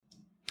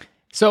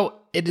So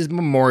it is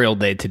Memorial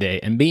Day today,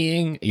 and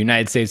being a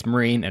United States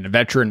Marine and a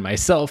veteran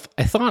myself,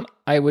 I thought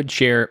I would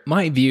share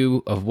my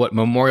view of what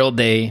Memorial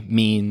Day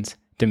means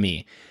to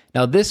me.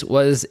 Now, this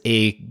was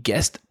a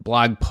guest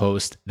blog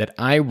post that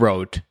I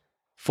wrote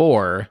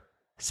for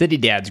City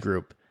Dads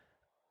Group,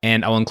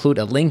 and I'll include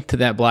a link to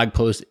that blog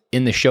post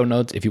in the show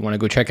notes if you want to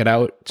go check it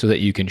out so that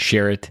you can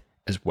share it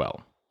as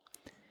well.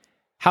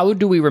 How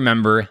do we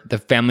remember the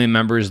family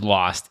members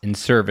lost in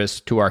service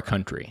to our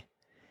country?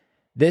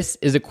 This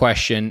is a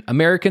question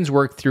Americans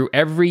work through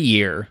every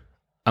year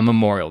on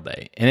Memorial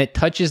Day, and it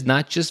touches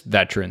not just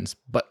veterans,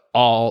 but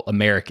all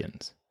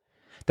Americans.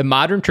 The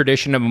modern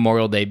tradition of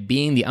Memorial Day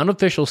being the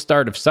unofficial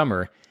start of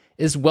summer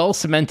is well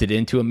cemented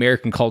into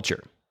American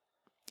culture.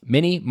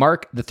 Many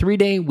mark the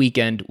 3-day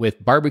weekend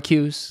with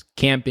barbecues,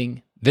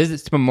 camping,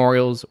 visits to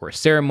memorials, or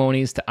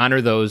ceremonies to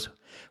honor those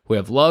who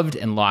have loved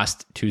and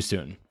lost too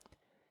soon.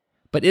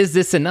 But is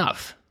this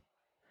enough?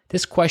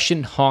 This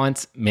question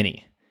haunts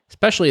many,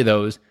 especially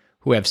those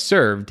who have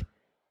served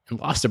and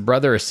lost a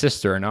brother or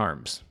sister in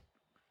arms.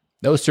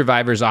 Those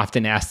survivors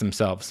often ask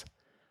themselves,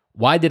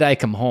 why did I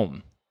come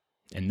home?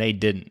 And they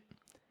didn't.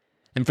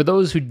 And for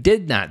those who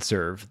did not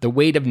serve, the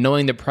weight of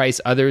knowing the price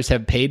others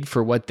have paid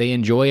for what they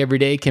enjoy every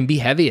day can be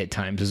heavy at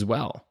times as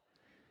well.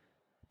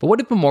 But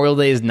what if Memorial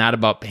Day is not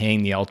about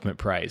paying the ultimate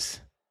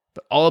price,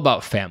 but all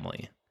about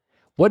family?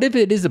 What if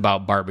it is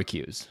about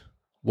barbecues?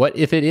 What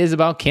if it is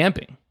about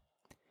camping?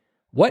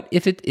 What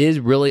if it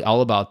is really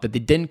all about that they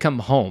didn't come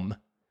home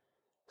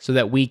so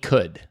that we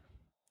could?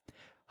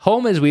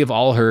 Home, as we have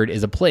all heard,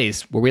 is a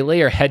place where we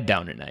lay our head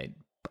down at night.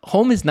 But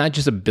home is not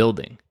just a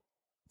building.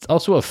 It's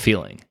also a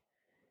feeling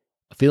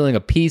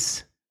of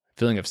peace, a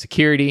feeling of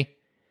security,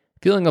 a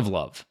feeling of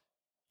love.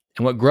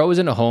 And what grows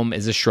in a home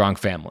is a strong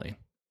family.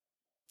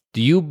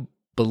 Do you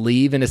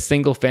believe in a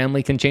single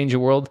family can change the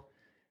world?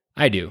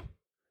 I do.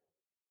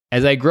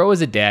 As I grow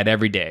as a dad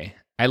every day,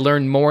 I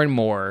learn more and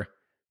more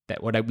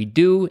that what we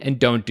do and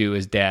don't do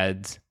as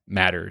dads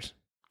matters.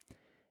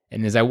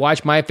 And as I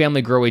watch my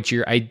family grow each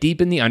year, I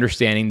deepen the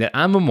understanding that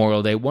on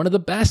Memorial Day, one of the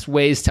best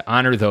ways to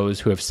honor those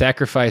who have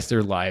sacrificed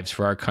their lives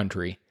for our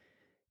country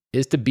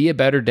is to be a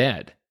better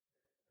dad.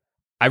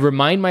 I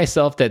remind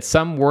myself that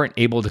some weren't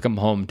able to come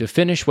home to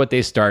finish what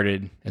they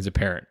started as a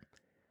parent.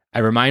 I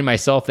remind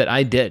myself that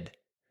I did.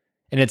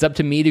 And it's up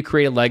to me to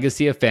create a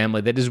legacy of family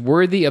that is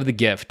worthy of the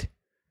gift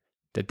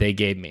that they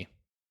gave me.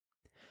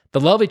 The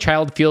love a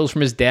child feels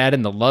from his dad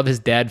and the love his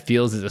dad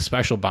feels is a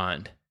special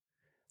bond.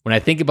 When I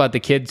think about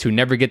the kids who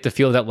never get to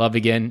feel that love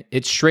again,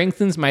 it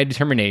strengthens my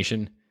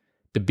determination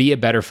to be a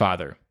better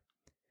father.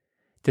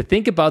 To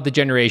think about the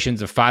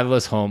generations of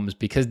fatherless homes,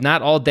 because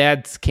not all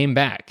dads came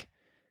back.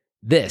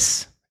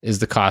 This is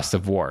the cost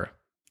of war,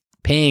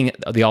 paying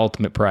the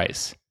ultimate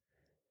price.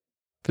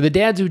 For the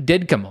dads who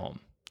did come home,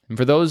 and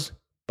for those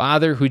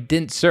father who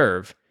didn't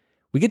serve,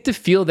 we get to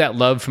feel that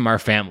love from our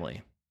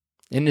family.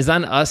 And it is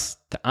on us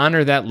to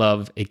honor that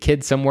love a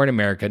kid somewhere in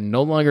America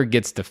no longer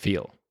gets to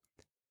feel.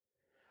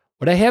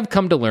 What I have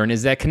come to learn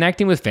is that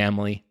connecting with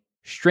family,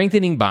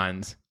 strengthening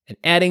bonds, and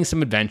adding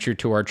some adventure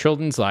to our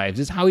children's lives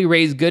is how we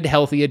raise good,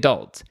 healthy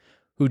adults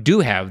who do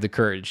have the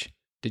courage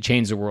to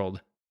change the world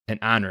and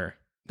honor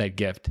that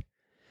gift.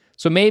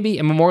 So maybe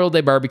a Memorial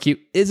Day barbecue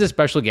is a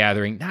special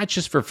gathering, not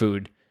just for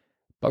food,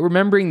 but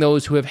remembering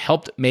those who have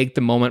helped make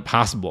the moment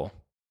possible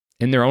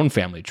in their own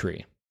family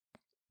tree.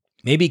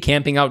 Maybe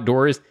camping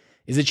outdoors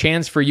is a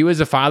chance for you as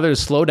a father to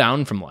slow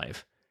down from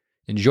life,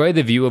 enjoy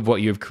the view of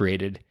what you have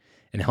created,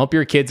 and help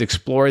your kids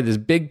explore this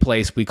big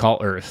place we call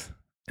Earth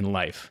and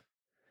life.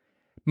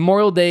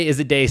 Memorial Day is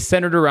a day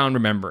centered around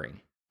remembering.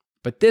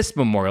 But this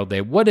Memorial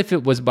Day, what if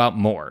it was about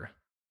more?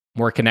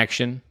 More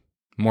connection,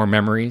 more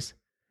memories,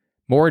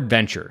 more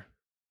adventure,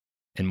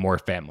 and more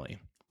family.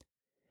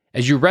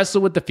 As you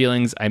wrestle with the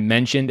feelings I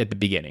mentioned at the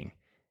beginning,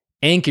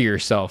 anchor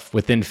yourself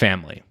within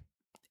family.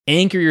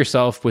 Anchor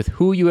yourself with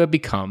who you have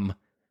become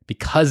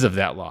because of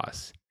that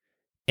loss.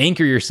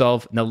 Anchor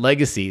yourself in the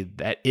legacy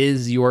that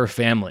is your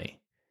family.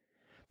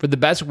 For the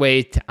best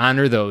way to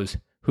honor those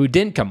who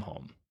didn't come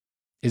home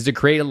is to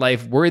create a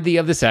life worthy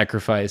of the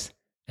sacrifice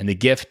and the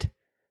gift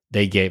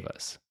they gave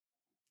us.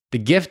 The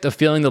gift of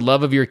feeling the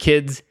love of your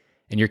kids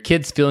and your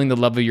kids feeling the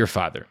love of your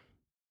father.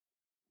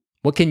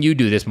 What can you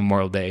do this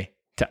Memorial Day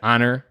to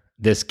honor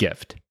this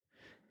gift?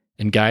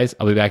 And guys,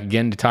 I'll be back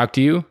again to talk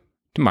to you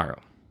tomorrow.